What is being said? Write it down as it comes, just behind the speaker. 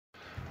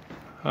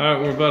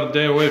Alright, we're about a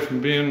day away from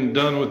being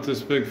done with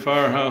this big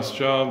firehouse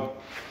job.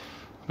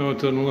 No, it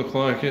doesn't look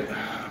like it,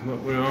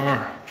 but we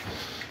are.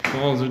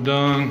 Walls are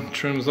done,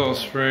 trim's all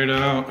sprayed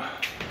out.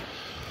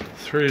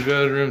 3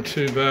 bedroom,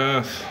 2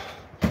 bath.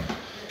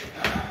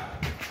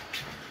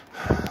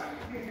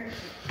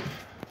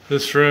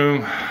 This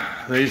room,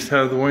 they used to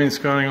have the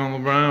wainscoting on the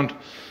ground,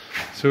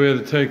 so we had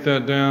to take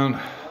that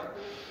down,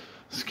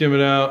 skim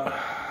it out,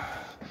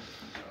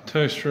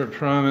 texture it,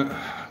 prime it,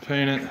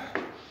 paint it.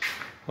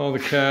 All the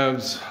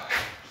cabs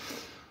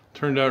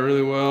turned out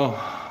really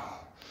well.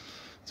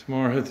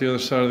 Tomorrow hit the other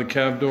side of the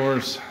cab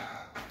doors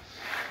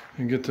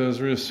and get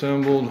those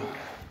reassembled.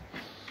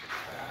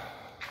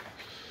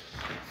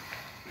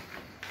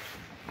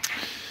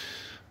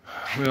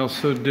 We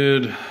also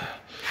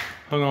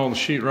hung all the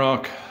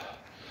sheetrock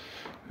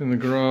in the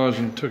garage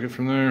and took it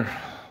from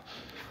there.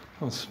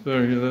 I'll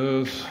spare you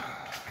those.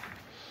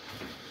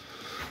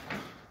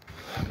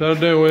 About a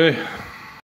day away.